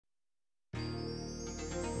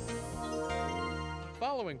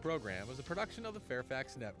following program is a production of the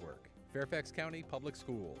Fairfax Network, Fairfax County Public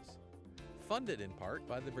Schools, funded in part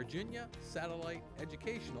by the Virginia Satellite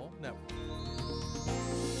Educational Network.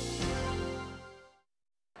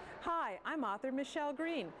 Hi, I'm author Michelle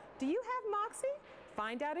Green. Do you have Moxie?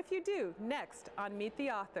 Find out if you do next on Meet the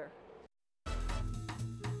Author.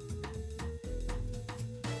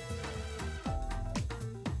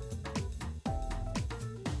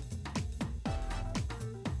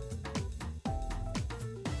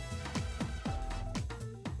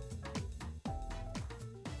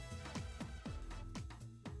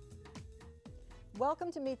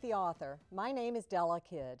 Welcome to Meet the Author. My name is Della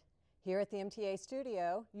Kidd. Here at the MTA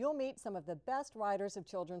studio, you'll meet some of the best writers of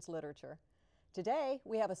children's literature. Today,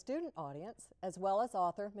 we have a student audience, as well as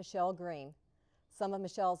author Michelle Green. Some of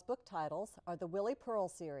Michelle's book titles are the Willie Pearl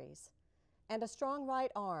series and A Strong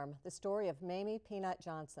Right Arm, the story of Mamie Peanut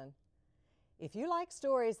Johnson. If you like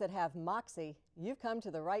stories that have moxie, you've come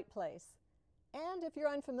to the right place. And if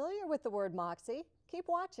you're unfamiliar with the word moxie, keep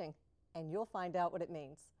watching, and you'll find out what it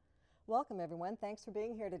means. Welcome, everyone. Thanks for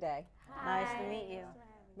being here today. Hi. Nice to meet you.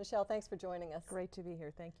 Michelle, thanks for joining us. Great to be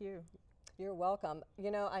here. Thank you. You're welcome.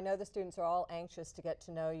 You know, I know the students are all anxious to get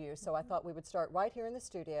to know you, so I thought we would start right here in the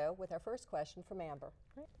studio with our first question from Amber.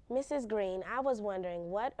 Mrs. Green, I was wondering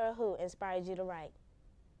what or who inspired you to write?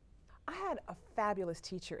 I had a fabulous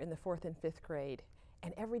teacher in the 4th and 5th grade,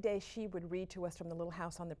 and every day she would read to us from the Little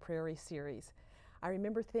House on the Prairie series. I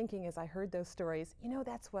remember thinking as I heard those stories, you know,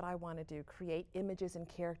 that's what I want to do, create images and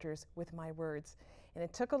characters with my words. And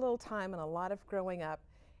it took a little time and a lot of growing up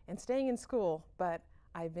and staying in school, but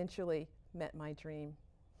I eventually met my dream.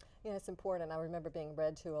 Yeah, it's important. I remember being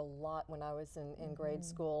read to a lot when I was in grade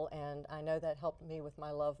school, and I know that helped me with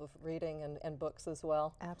my love of reading and books as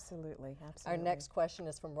well. Absolutely, absolutely. Our next question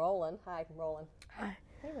is from Roland. Hi, Roland. Hi.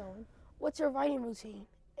 Hey, Roland. What's your writing routine,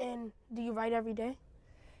 and do you write every day?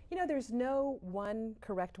 You know, there's no one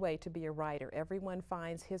correct way to be a writer. Everyone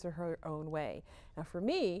finds his or her own way. Now for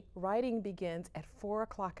me, writing begins at 4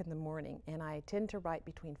 o'clock in the morning, and I tend to write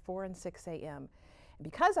between 4 and 6 a.m. And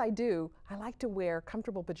because I do, I like to wear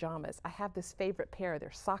comfortable pajamas. I have this favorite pair,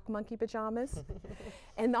 they're sock monkey pajamas.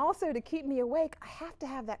 And also to keep me awake, I have to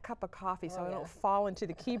have that cup of coffee so I don't fall into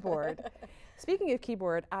the keyboard. Speaking of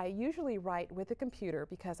keyboard, I usually write with a computer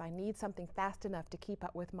because I need something fast enough to keep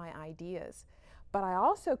up with my ideas. But I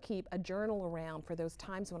also keep a journal around for those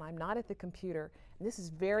times when I'm not at the computer. And this is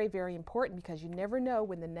very, very important because you never know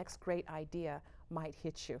when the next great idea might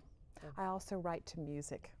hit you. I also write to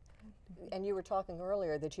music. And you were talking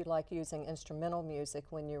earlier that you like using instrumental music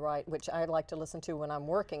when you write, which I like to listen to when I'm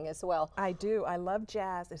working as well. I do. I love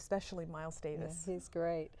jazz, especially Miles Davis. Yeah, he's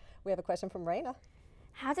great. We have a question from Raina.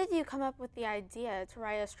 How did you come up with the idea to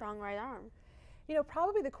write A Strong Right Arm? You know,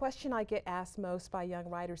 probably the question I get asked most by young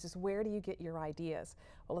writers is, where do you get your ideas?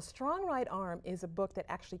 Well, A Strong Right Arm is a book that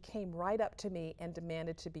actually came right up to me and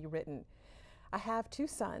demanded to be written. I have 2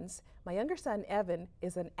 sons. My younger son, Evan,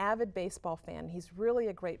 is an avid baseball fan. He's really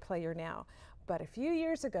a great player now. But a few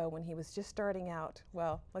years ago when he was just starting out,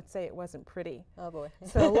 well, let's say it wasn't pretty. Oh boy.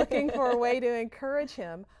 So looking for a way to encourage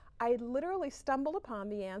him, I literally stumbled upon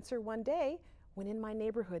the answer one day when in my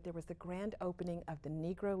neighborhood there was the grand opening of the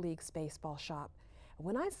Negro Leagues baseball shop.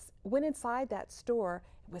 When I went inside that store,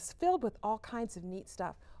 it was filled with all kinds of neat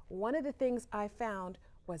stuff. One of the things I found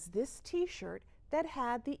was this t-shirt that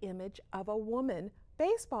had the image of a woman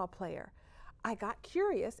baseball player. I got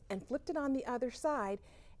curious and flipped it on the other side.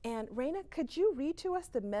 And Raina, could you read to us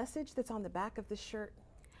the message that's on the back of this shirt?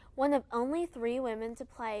 One of only 3 women to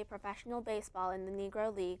play professional baseball in the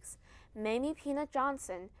Negro Leagues, Mamie Peanut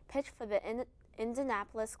Johnson pitched for the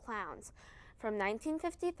Indianapolis Clowns from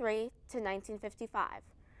 1953 to 1955.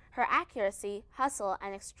 Her accuracy, hustle,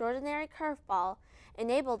 and extraordinary curveball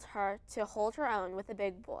enabled her to hold her own with the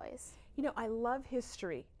big boys. You know, I love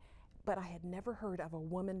history, but I had never heard of a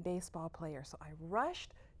woman baseball player, so I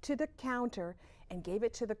rushed to the counter and gave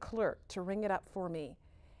it to the clerk to ring it up for me.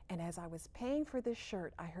 And as I was paying for this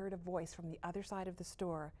shirt, I heard a voice from the other side of the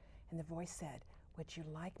store, and the voice said, "Would you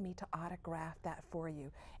like me to autograph that for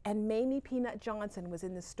you?" And Mamie Peanut Johnson was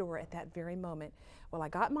in the store at that very moment. Well, I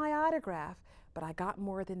got my autograph, but I got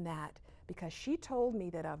more than that, because she told me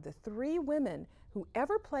that of the 3 women who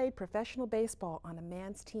ever played professional baseball on a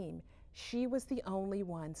man's team, she was the only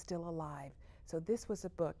one still alive. So this was a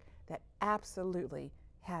book that absolutely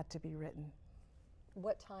had to be written.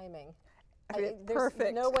 What timing. There's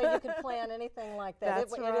Perfect. No way you could plan anything like that.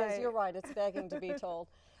 That's right. It is, you're right, it's begging to be told.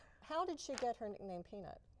 How did she get her nickname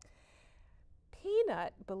Peanut?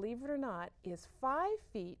 Peanut, believe it or not, is 5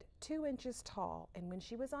 feet 2 inches tall, and when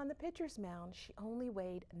she was on the pitcher's mound, she only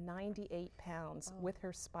weighed 98 pounds with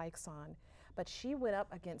her spikes on. but she went up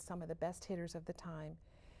against some of the best hitters of the time.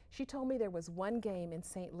 She told me there was one game in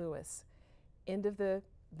St. Louis, end of the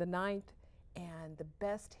ninth, and the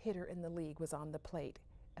best hitter in the league was on the plate,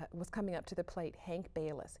 was coming up to the plate, Hank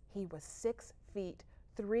Bayless. He was 6 feet,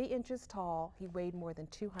 3 inches tall. He weighed more than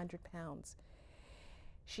 200 pounds.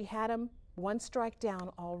 She had him 1 strike down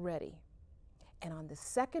already. And on the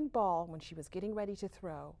second ball, when she was getting ready to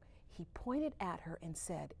throw, he pointed at her and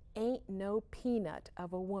said, "Ain't no peanut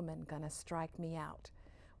of a woman gonna strike me out."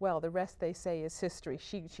 Well, the rest, they say, is history.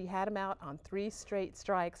 She had him out on 3 straight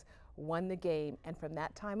strikes, won the game, and from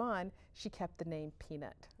that time on, she kept the name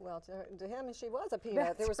Peanut. Well, to him, she was a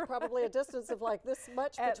peanut. There was probably a distance of like this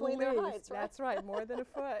much between their heights, right? That's right, more than a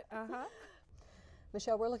foot.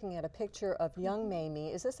 Michelle, we're looking at a picture of young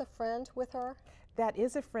Mamie. Is this a friend with her? That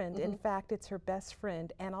is a friend. In fact, it's her best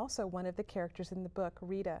friend and also one of the characters in the book,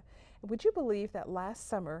 Rita. Would you believe that last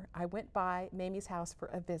summer I went by Mamie's house for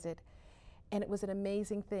a visit, and it was an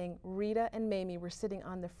amazing thing. Rita and Mamie were sitting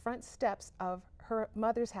on the front steps of her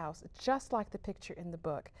mother's house, just like the picture in the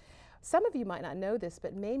book. Some of you might not know this,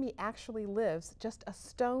 but Mamie actually lives just a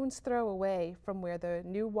stone's throw away from where the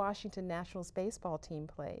new Washington Nationals baseball team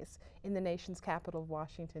plays, in the nation's capital of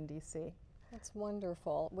Washington, D.C. That's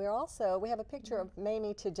wonderful. We have a picture of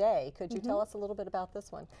Mamie today. Could you tell us a little bit about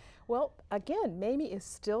this one? Well, again, Mamie is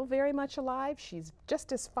still very much alive. She's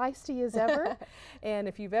just as feisty as ever. And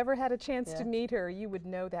if you've ever had a chance to meet her, you would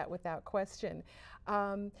know that without question.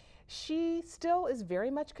 She still is very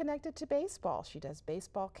much connected to baseball. She does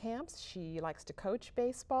baseball camps. She likes to coach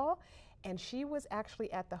baseball. And she was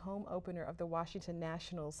actually at the home opener of the Washington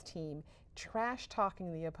Nationals team, trash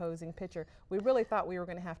talking the opposing pitcher. We really thought we were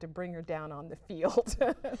going to have to bring her down on the field.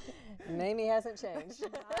 Mamie hasn't changed.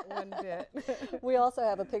 Not one bit. We also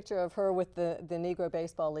have a picture of her with the Negro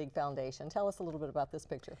Baseball League Foundation. Tell us a little bit about this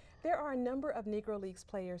picture. There are a number of Negro Leagues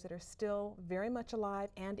players that are still very much alive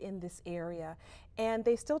and in this area. And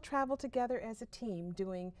they still travel together as a team,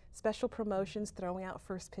 doing special promotions, throwing out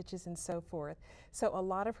first pitches and so forth. So a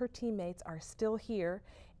lot of her teammates are still here,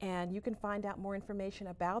 and you can find out more information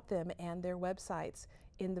about them and their websites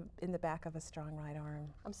in the back of A Strong Right Arm.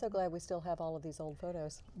 I'm so glad we still have all of these old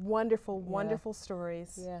photos. Wonderful, wonderful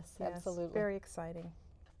stories. Yes, absolutely. Very exciting.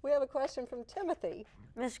 We have a question from Timothy.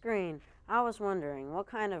 Miss Green, I was wondering, what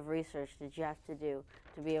kind of research did you have to do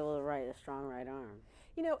to be able to write A Strong Right Arm?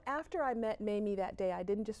 You know, after I met Mamie that day, I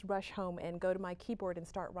didn't just rush home and go to my keyboard and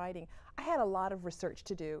start writing. I had a lot of research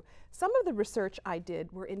to do. Some of the research I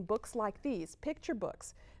did were in books like these, picture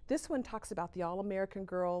books. This one talks about the All-American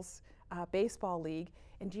Girls Baseball League,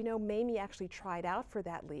 and you know, Mamie actually tried out for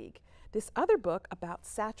that league. This other book about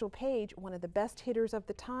Satchel Paige, one of the best hitters of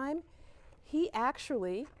the time, he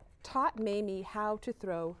actually taught Mamie how to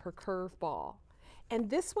throw her curveball. And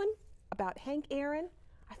this one about Hank Aaron,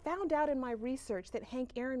 I found out in my research that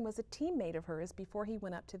Hank Aaron was a teammate of hers before he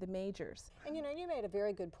went up to the majors. And you know, you made a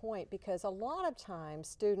very good point, because a lot of times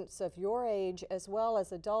students of your age, as well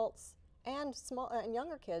as adults and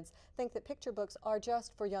younger kids, think that picture books are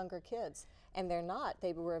just for younger kids. And they're not.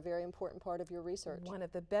 They were a very important part of your research. One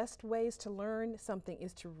of the best ways to learn something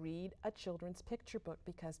is to read a children's picture book,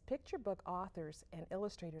 because picture book authors and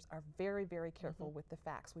illustrators are very, very careful with the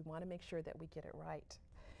facts. We want to make sure that we get it right.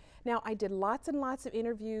 Now, I did lots and lots of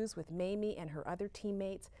interviews with Mamie and her other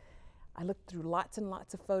teammates. I looked through lots and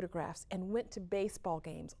lots of photographs and went to baseball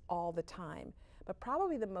games all the time. But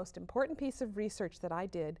probably the most important piece of research that I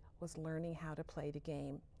did was learning how to play the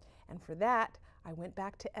game. And for that, I went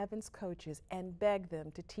back to Evan's coaches and begged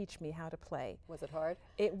them to teach me how to play. Was it hard?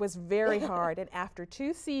 It was very hard, and after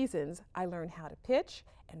 2 seasons, I learned how to pitch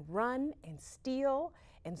and run and steal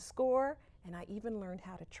and score, and I even learned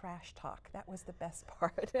how to trash talk. That was the best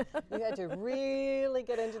part. You had to really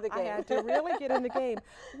get into the game. I had to really get in the game.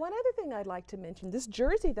 One other thing I'd like to mention, this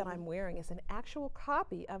jersey that I'm wearing is an actual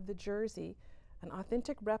copy of the jersey, an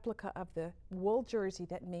authentic replica of the wool jersey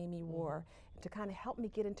that Mamie wore. And to kind of help me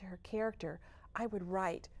get into her character, I would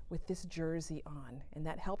write with this jersey on, and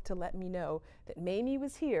that helped to let me know that Mamie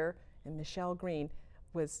was here and Michelle Green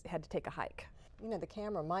had to take a hike. You know, the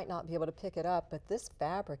camera might not be able to pick it up, but this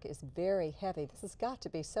fabric is very heavy. This has got to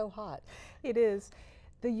be so hot. It is.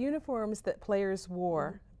 The uniforms that players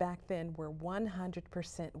wore back then were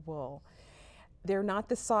 100% wool. They're not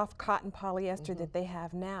the soft cotton polyester that they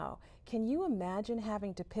have now. Can you imagine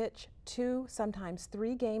having to pitch 2, sometimes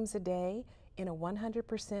 3 games a day in a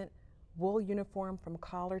 100% wool uniform from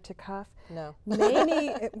collar to cuff? No.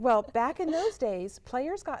 Well, back in those days,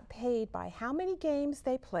 players got paid by how many games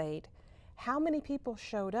they played, how many people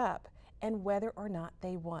showed up, and whether or not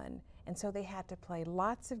they won. And so they had to play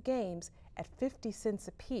lots of games at 50 cents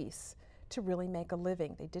a piece to really make a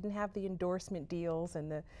living. They didn't have the endorsement deals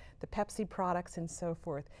and the Pepsi products and so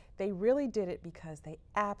forth. They really did it because they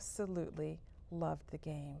absolutely loved the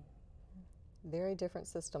game. Very different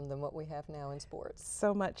system than what we have now in sports.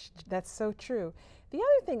 So much, that's so true. The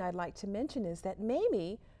other thing I'd like to mention is that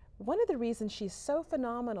Mamie, one of the reasons she's so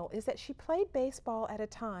phenomenal is that she played baseball at a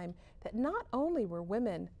time that not only were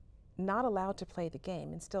women not allowed to play the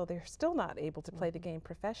game, and they're still not able to play the game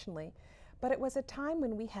professionally, but it was a time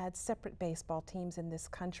when we had separate baseball teams in this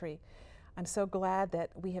country. I'm so glad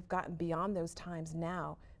that we have gotten beyond those times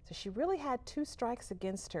now. So she really had two strikes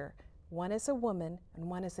against her, one as a woman and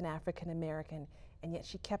one as an African American, and yet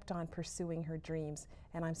she kept on pursuing her dreams.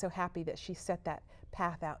 And I'm so happy that she set that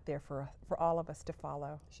path out there for all of us to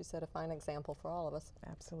follow. She set a fine example for all of us.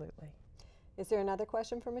 Absolutely. Is there another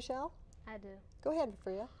question for Michelle? I do. Go ahead,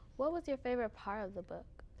 Freya. What was your favorite part of the book?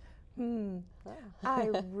 I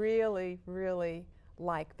really, really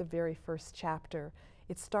like the very first chapter.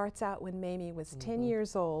 It starts out when Mamie was 10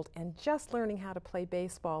 years old and just learning how to play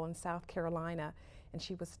baseball in South Carolina. And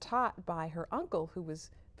she was taught by her uncle, who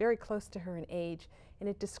was very close to her in age, and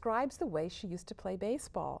it describes the way she used to play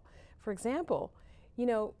baseball. For example, you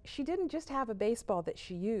know, she didn't just have a baseball that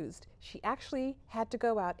she used. She actually had to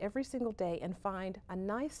go out every single day and find a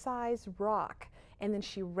nice sized rock, and then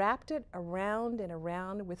she wrapped it around and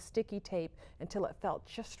around with sticky tape until it felt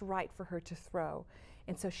just right for her to throw.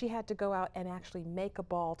 And so she had to go out and actually make a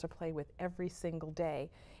ball to play with every single day.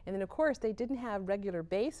 And then of course they didn't have regular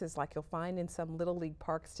bases like you'll find in some Little League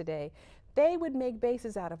parks today. They would make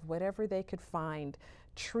bases out of whatever they could find,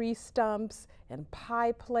 tree stumps and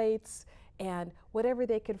pie plates and whatever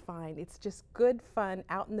they could find. It's just good fun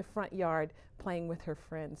out in the front yard playing with her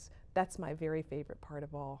friends. That's my very favorite part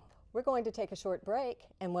of all. We're going to take a short break,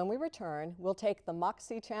 and when we return, we'll take the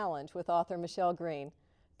Moxie Challenge with author Michelle Green.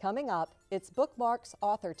 Coming up, it's Bookmarks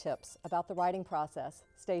author tips about the writing process.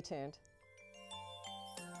 Stay tuned.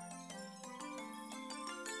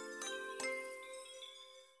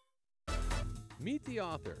 Meet the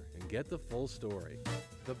author and get the full story,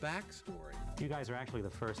 the backstory, You guys are actually the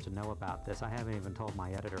first to know about this. I haven't even told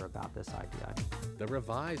my editor about this idea. the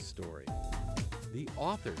revised story, the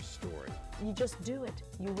author's story, You just do it.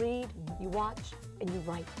 You read, you watch, and you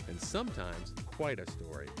write. and sometimes quite a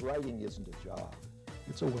story. Writing isn't a job.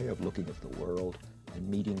 It's a way of looking at the world and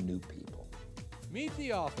meeting new people. Meet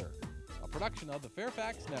the Author, a production of the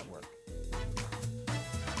Fairfax Network.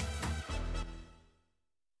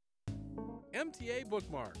 MTA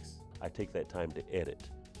Bookmarks. I take that time to edit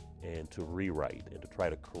and to rewrite and to try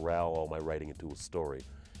to corral all my writing into a story,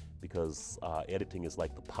 because editing is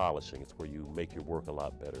like the polishing. It's where you make your work a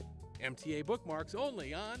lot better. MTA Bookmarks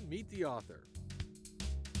only on Meet the Author.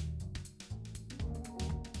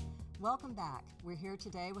 Welcome back. We're here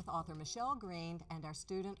today with author Michelle Green and our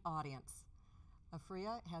student audience.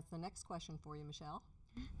 Freya has the next question for you, Michelle.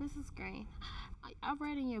 Mrs. Green, I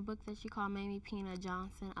read in your book that you call Mamie Pina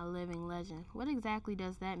Johnson a living legend. What exactly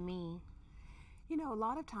does that mean? You know, a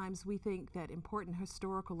lot of times we think that important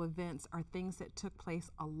historical events are things that took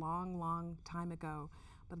place a long, long time ago.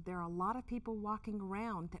 But there are a lot of people walking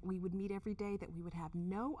around that we would meet every day that we would have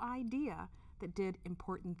no idea that did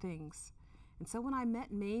important things. And so when I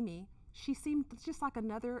met Mamie, she seemed just like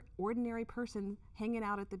another ordinary person hanging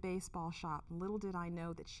out at the baseball shop. Little did I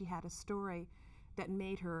know that she had a story that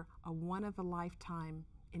made her a one-of-a-lifetime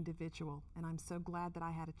individual. And I'm so glad that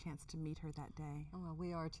I had a chance to meet her that day. Oh, well,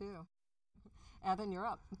 we are too. Evan, you're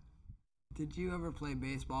up. Did you ever play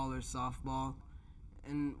baseball or softball?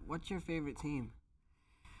 And what's your favorite team?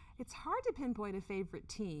 It's hard to pinpoint a favorite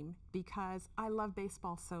team because I love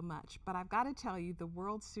baseball so much, but I've got to tell you the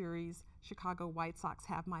World Series Chicago White Sox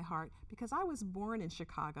have my heart because I was born in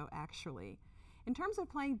Chicago, actually. In terms of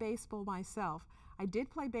playing baseball myself, I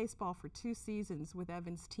did play baseball for 2 seasons with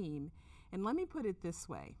Evan's team, and let me put it this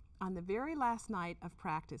way. On the very last night of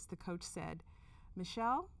practice, the coach said,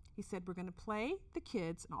 Michelle, he said, we're going to play the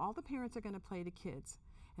kids, and all the parents are going to play the kids,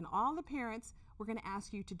 and all the parents, we're going to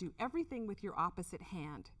ask you to do everything with your opposite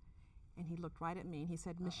hand. And he looked right at me and he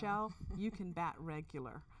said, Michelle, you can bat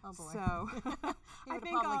regular. Oh boy. So He would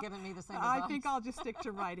have probably given me the same advice. I think I'll just stick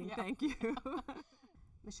to writing. Yeah. Thank you.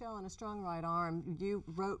 Michelle, in A Strong Right Arm, you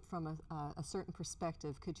wrote from a certain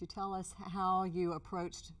perspective. Could you tell us how you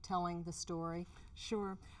approached telling the story?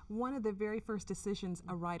 Sure. One of the very first decisions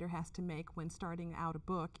a writer has to make when starting out a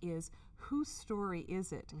book is, whose story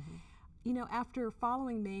is it? Mm-hmm. You know, after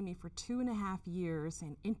following Mamie for 2.5 years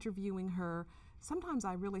and interviewing her, sometimes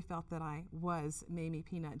I really felt that I was Mamie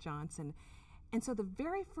Peanut Johnson. And so the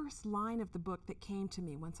very first line of the book that came to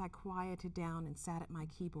me once I quieted down and sat at my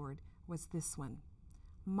keyboard was this one.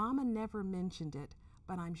 Mama never mentioned it,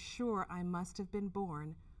 but I'm sure I must have been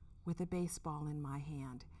born with a baseball in my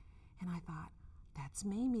hand. And I thought, that's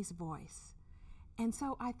Mamie's voice. And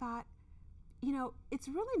so I thought, you know, it's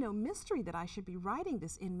really no mystery that I should be writing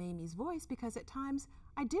this in Mamie's voice, because at times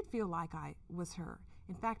I did feel like I was her.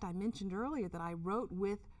 In fact, I mentioned earlier that I wrote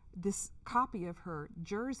with this copy of her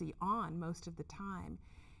jersey on most of the time.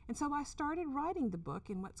 And so I started writing the book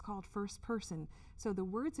in what's called first person. So the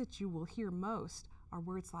words that you will hear most are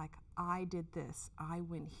words like, I did this, I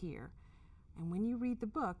went here. And when you read the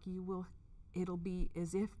book, it'll be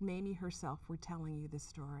as if Mamie herself were telling you the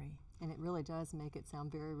story. And it really does make it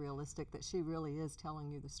sound very realistic that she really is telling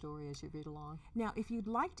you the story as you read along. Now, if you'd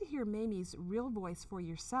like to hear Mamie's real voice for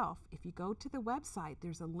yourself, if you go to the website,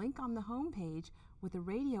 there's a link on the homepage with a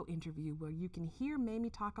radio interview where you can hear Mamie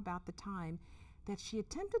talk about the time that she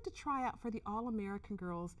attempted to try out for the All-American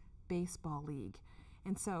Girls Baseball League.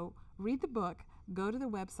 And so, read the book, go to the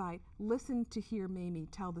website, listen to hear Mamie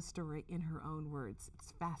tell the story in her own words.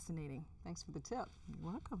 It's fascinating. Thanks for the tip. You're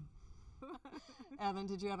welcome. Evan,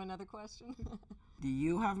 did you have another question? Do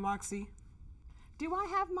you have moxie? Do I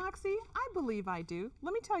have moxie? I believe I do.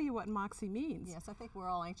 Let me tell you what moxie means. Yes, I think we're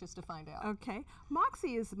all anxious to find out. Okay.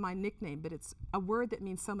 Moxie is my nickname, but it's a word that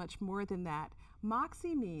means so much more than that.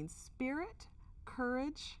 Moxie means spirit,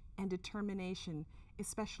 courage, and determination,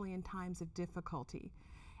 especially in times of difficulty.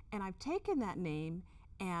 And I've taken that name,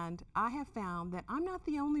 and I have found that I'm not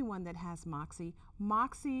the only one that has moxie.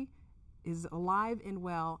 Moxie is alive and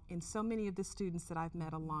well in so many of the students that I've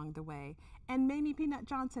met along the way. And Mamie Peanut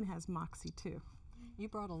Johnson has moxie too. You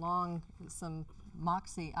brought along some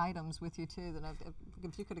moxie items with you too, that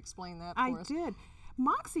if you could explain that for us. I did.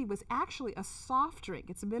 Moxie was actually a soft drink.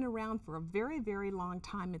 It's been around for a very, very long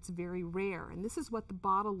time. It's very rare. And this is what the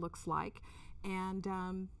bottle looks like. And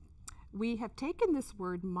we have taken this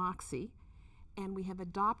word moxie and we have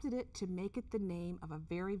adopted it to make it the name of a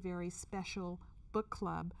very, very special book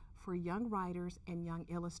club for young writers and young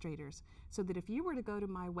illustrators. So that if you were to go to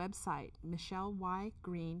my website,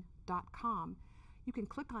 michelleygreen.com, you can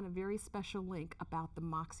click on a very special link about the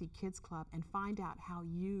Moxie Kids Club and find out how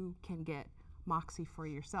you can get Moxie for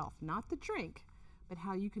yourself. Not the drink, but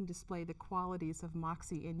how you can display the qualities of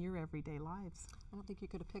Moxie in your everyday lives. I don't think you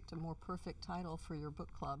could have picked a more perfect title for your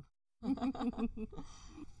book club.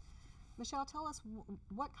 Michelle, tell us,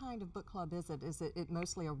 what kind of book club is it? Is it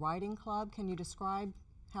mostly a writing club? Can you describe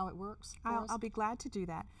how it works for us? I'll be glad to do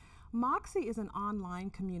that. Moxie is an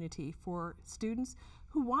online community for students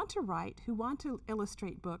who want to write, who want to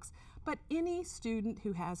illustrate books, but any student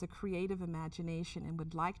who has a creative imagination and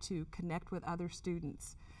would like to connect with other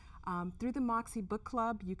students. Through the Moxie Book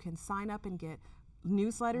Club, you can sign up and get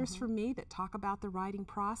newsletters from me that talk about the writing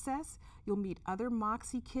process. You'll meet other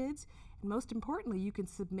Moxie kids, and most importantly, you can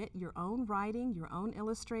submit your own writing, your own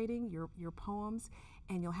illustrating, your poems,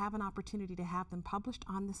 and you'll have an opportunity to have them published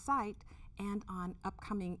on the site and on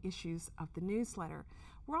upcoming issues of the newsletter.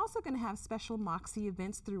 We're also going to have special Moxie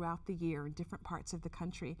events throughout the year in different parts of the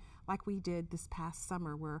country, like we did this past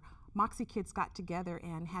summer, where Moxie kids got together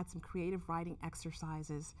and had some creative writing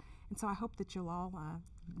exercises. And so I hope that you'll all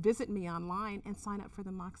visit me online and sign up for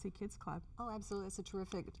the Moxie Kids Club. Oh, absolutely. It's a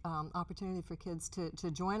terrific opportunity for kids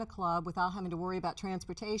to join a club without having to worry about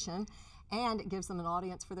transportation, and it gives them an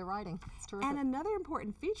audience for their writing. It's terrific. And another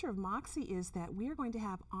important feature of Moxie is that we are going to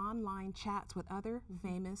have online chats with other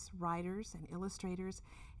famous writers and illustrators,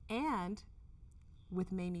 and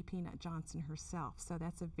with Mamie Peanut Johnson herself. So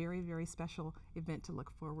that's a very, very special event to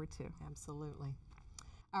look forward to. Absolutely.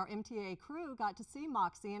 Our MTA crew got to see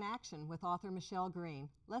Moxie in action with author Michelle Green.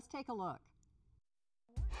 Let's take a look.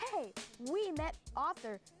 Hey, we met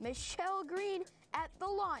author Michelle Green at the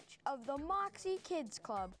launch of the Moxie Kids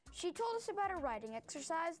Club. She told us about a writing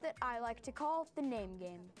exercise that I like to call the name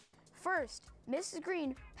game. First, Mrs.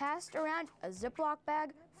 Green passed around a Ziploc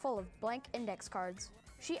bag full of blank index cards.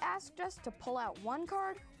 She asked us to pull out one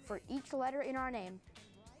card for each letter in our name.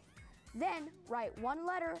 Then write one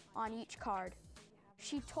letter on each card.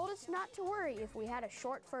 She told us not to worry if we had a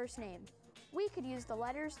short first name. We could use the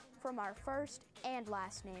letters from our first and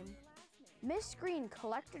last name. Miss Green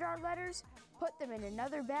collected our letters, put them in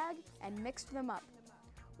another bag, and mixed them up.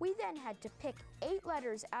 We then had to pick 8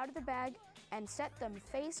 letters out of the bag and set them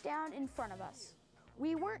face down in front of us.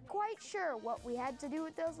 We weren't quite sure what we had to do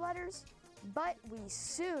with those letters, but we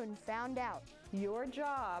soon found out. Your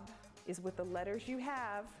job is, with the letters you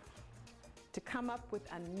have, to come up with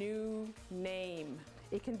a new name.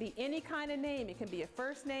 It can be any kind of name. It can be a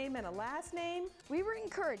first name and a last name. We were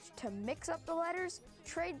encouraged to mix up the letters,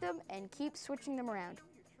 trade them, and keep switching them around.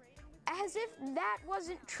 As if that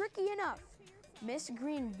wasn't tricky enough, Miss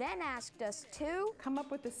Green then asked us to come up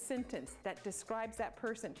with a sentence that describes that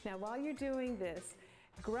person. Now, while you're doing this,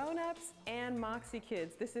 grown-ups and Moxie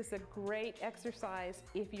kids, this is a great exercise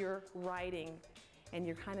if you're writing and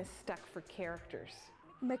you're kind of stuck for characters.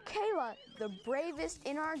 Michaela, the bravest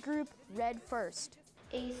in our group, read first.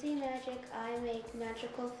 AC Magic, I make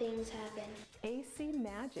magical things happen. AC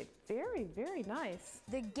Magic, very, very nice.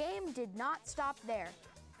 The game did not stop there.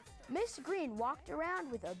 Miss Green walked around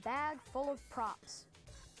with a bag full of props.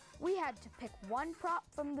 We had to pick one prop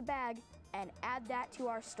from the bag and add that to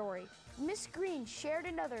our story. Miss Green shared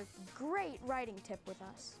another great writing tip with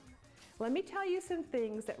us. Let me tell you some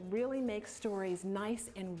things that really make stories nice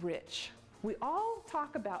and rich. We all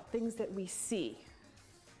talk about things that we see.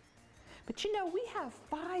 But you know, we have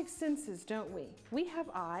 5 senses, don't we? We have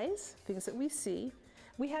eyes, things that we see.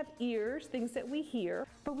 We have ears, things that we hear.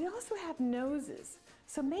 But we also have noses.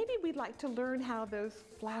 So maybe we'd like to learn how those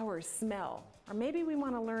flowers smell. Or maybe we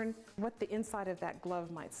want to learn what the inside of that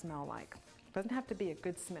glove might smell like. It doesn't have to be a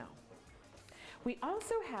good smell. We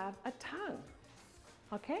also have a tongue,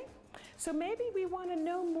 okay? So maybe we want to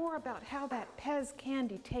know more about how that Pez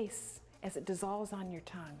candy tastes as it dissolves on your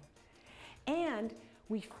tongue. And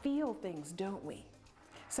we feel things, don't we?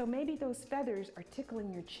 So maybe those feathers are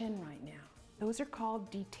tickling your chin right now. Those are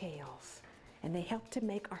called details, and they help to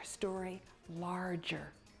make our story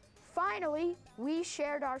larger. Finally, we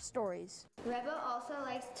shared our stories. Reba also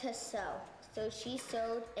likes to sew, so she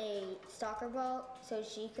sewed a soccer ball so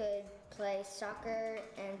she could play soccer,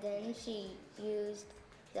 and then she used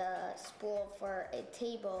the spool for a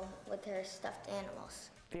table with her stuffed animals.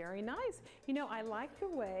 Very nice. You know, I like the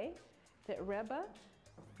way that Reba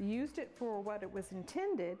used it for what it was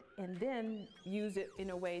intended and then use it in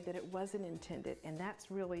a way that it wasn't intended, and that's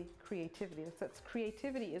really creativity. That's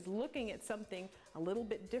creativity, is looking at something a little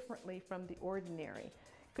bit differently from the ordinary.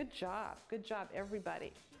 Good job,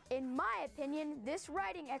 everybody. In my opinion, this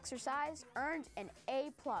writing exercise earned an A+.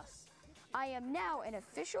 I am now an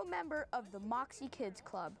official member of the Moxie Kids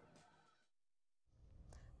Club.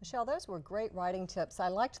 Michelle, those were great writing tips. I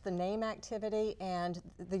liked the name activity, and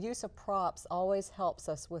the use of props always helps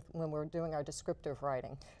us when we're doing our descriptive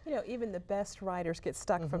writing. You know, even the best writers get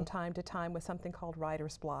stuck from time to time with something called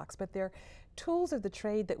writer's blocks, but they're tools of the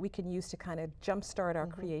trade that we can use to kind of jumpstart our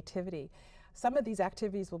creativity. Some of these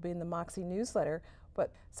activities will be in the Moxie newsletter,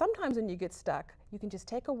 but sometimes when you get stuck, you can just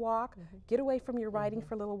take a walk, get away from your writing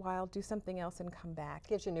for a little while, do something else, and come back.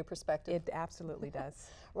 Gives you a new perspective. It absolutely does.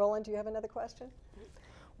 Roland, do you have another question?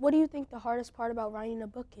 What do you think the hardest part about writing a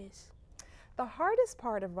book is? The hardest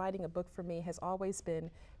part of writing a book for me has always been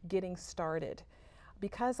getting started.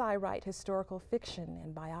 Because I write historical fiction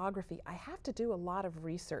and biography, I have to do a lot of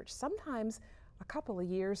research, sometimes a couple of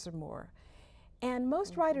years or more. And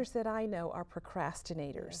most writers that I know are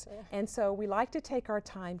procrastinators. And so we like to take our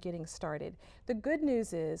time getting started. The good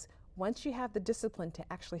news is, once you have the discipline to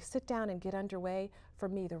actually sit down and get underway, for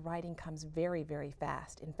me, the writing comes very, very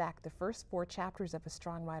fast. In fact, the first 4 chapters of A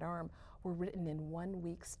Strong Right Arm were written in 1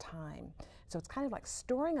 week's time. So it's kind of like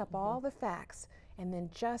storing up all the facts and then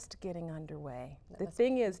just getting underway. The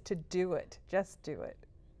thing is to do it, just do it.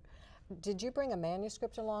 Did you bring a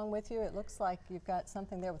manuscript along with you? It looks like you've got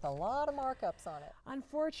something there with a lot of markups on it.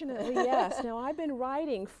 Unfortunately, yes. Now, I've been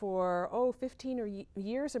writing for, 15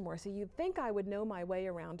 years or more, so you'd think I would know my way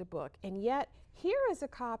around a book. And yet, here is a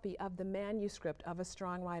copy of the manuscript of A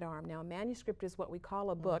Strong Right Arm. Now, a manuscript is what we call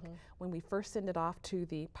a book when we first send it off to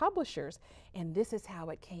the publishers, and this is how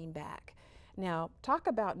it came back. Now, talk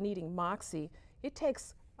about needing moxie. It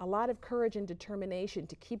takes a lot of courage and determination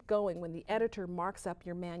to keep going when the editor marks up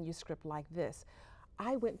your manuscript like this.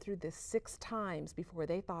 I went through this 6 times before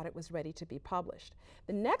they thought it was ready to be published.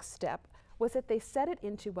 The next step was that they set it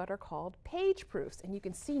into what are called page proofs, and you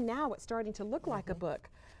can see now it's starting to look like a book.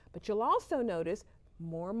 But you'll also notice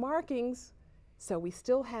more markings, so we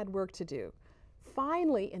still had work to do.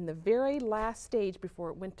 Finally, in the very last stage before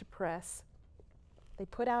it went to press, they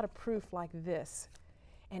put out a proof like this.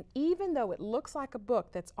 And even though it looks like a book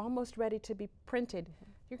that's almost ready to be printed,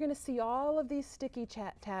 you're going to see all of these sticky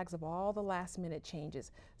tags of all the last-minute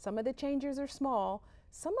changes. Some of the changes are small.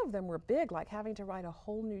 Some of them were big, like having to write a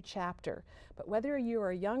whole new chapter. But whether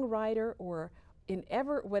you're a young writer or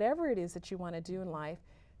whatever it is that you want to do in life,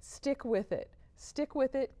 stick with it. Stick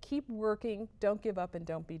with it, keep working, don't give up, and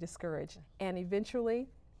don't be discouraged. And eventually,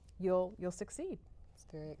 you'll succeed. It's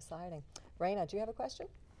very exciting. Raina, do you have a question?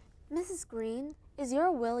 Mrs. Green, is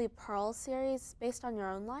your Willie Pearl series based on your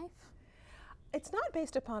own life? It's not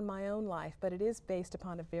based upon my own life, but it is based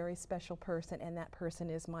upon a very special person, and that person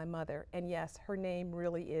is my mother. And yes, her name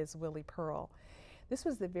really is Willie Pearl. This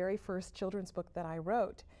was the very first children's book that I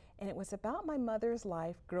wrote, And it was about my mother's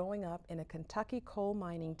life growing up in a Kentucky coal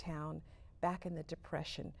mining town back in the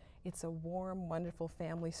Depression. It's a warm, wonderful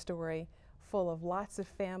family story full of lots of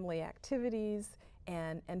family activities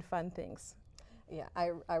and fun things. Yeah,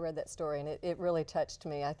 I read that story and it really touched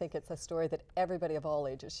me. I think it's a story that everybody of all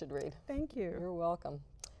ages should read. Thank you. You're welcome.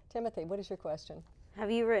 Timothy, what is your question? Have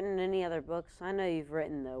you written any other books? I know you've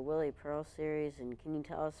written the Willie Pearl series, and can you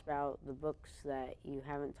tell us about the books that you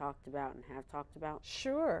haven't talked about and have talked about?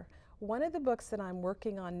 Sure. One of the books that I'm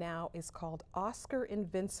working on now is called Oscar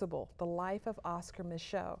Invincible, The Life of Oscar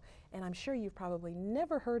Micheaux. And I'm sure you've probably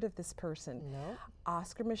never heard of this person. No.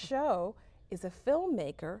 Oscar Micheaux is a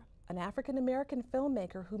filmmaker, an African-American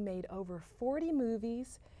filmmaker who made over 40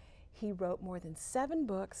 movies. He wrote more than 7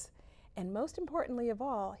 books. And most importantly of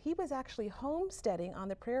all, he was actually homesteading on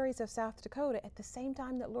the prairies of South Dakota at the same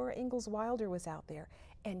time that Laura Ingalls Wilder was out there.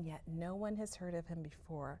 And yet no one has heard of him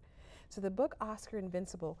before. So the book Oscar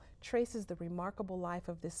Invincible traces the remarkable life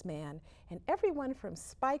of this man, and everyone from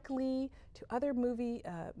Spike Lee to other movie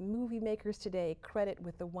makers today credit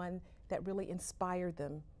with the one that really inspired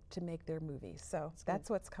them to make their movies. So that's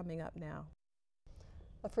what's coming up now.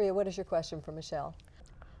 Afria, what is your question for Michelle?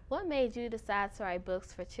 What made you decide to write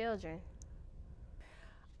books for children?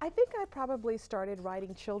 I think I probably started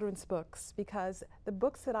writing children's books because the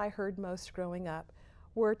books that I heard most growing up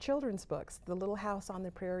were children's books, the Little House on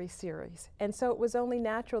the Prairie series. And so it was only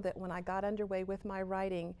natural that when I got underway with my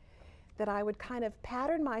writing that I would kind of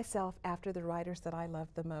pattern myself after the writers that I love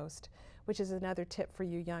the most, which is another tip for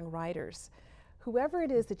you young writers. Whoever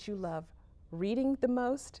it is that you love reading the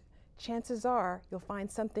most, chances are you'll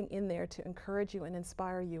find something in there to encourage you and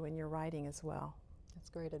inspire you in your writing as well. That's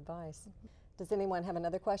great advice. Does anyone have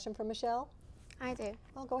another question for Michelle? I do.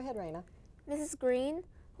 Oh, go ahead, Raina. Mrs. Green,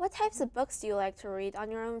 what types of books do you like to read on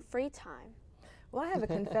your own free time? Well, I have a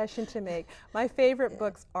confession to make. My favorite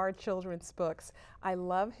books are children's books. I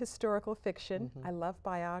love historical fiction. I love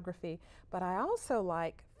biography, but I also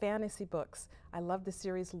like fantasy books. I love the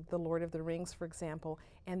series The Lord of the Rings, for example,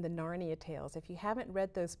 and the Narnia Tales. If you haven't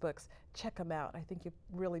read those books, check them out. I think you'll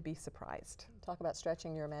really be surprised. Talk about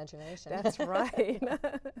stretching your imagination. That's right.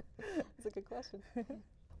 That's a good question.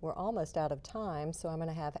 We're almost out of time, so I'm going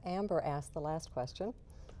to have Amber ask the last question.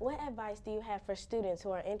 What advice do you have for students who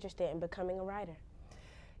are interested in becoming a writer?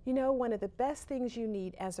 You know, one of the best things you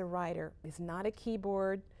need as a writer is not a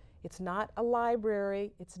keyboard, it's not a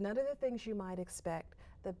library, it's none of the things you might expect.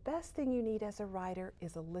 The best thing you need as a writer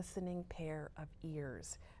is a listening pair of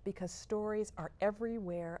ears, because stories are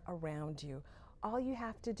everywhere around you. All you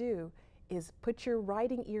have to do is put your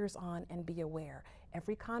writing ears on and be aware.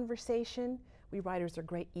 Every conversation, we writers are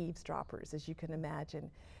great eavesdroppers, as you can imagine.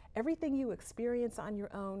 Everything you experience on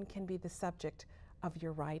your own can be the subject of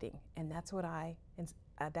your writing, and that's what I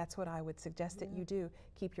would suggest that you do.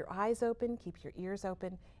 Keep your eyes open, keep your ears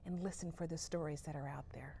open, and listen for the stories that are out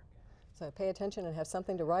there. So pay attention and have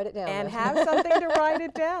something to write it down. And have something to write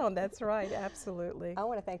it down. That's right, absolutely. I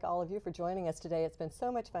want to thank all of you for joining us today. It's been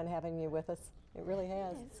so much fun having you with us. It really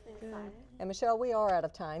has. It's been fun. And Michelle, we are out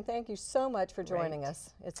of time. Thank you so much for joining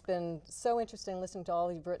us. It's been so interesting listening to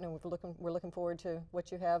all you've written, and we're looking forward to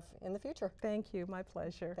what you have in the future. Thank you, my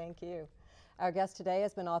pleasure. Thank you. Our guest today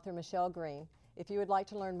has been author Michelle Green. If you would like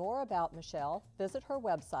to learn more about Michelle, visit her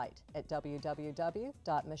website at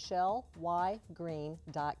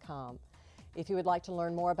www.michelleYgreen.com. If you would like to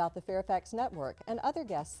learn more about the Fairfax Network and other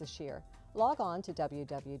guests this year, log on to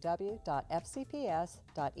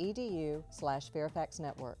www.fcps.edu/Fairfax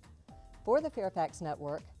Network. For the Fairfax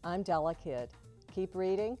Network, I'm Della Kidd. Keep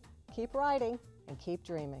reading, keep writing, and keep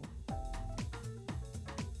dreaming.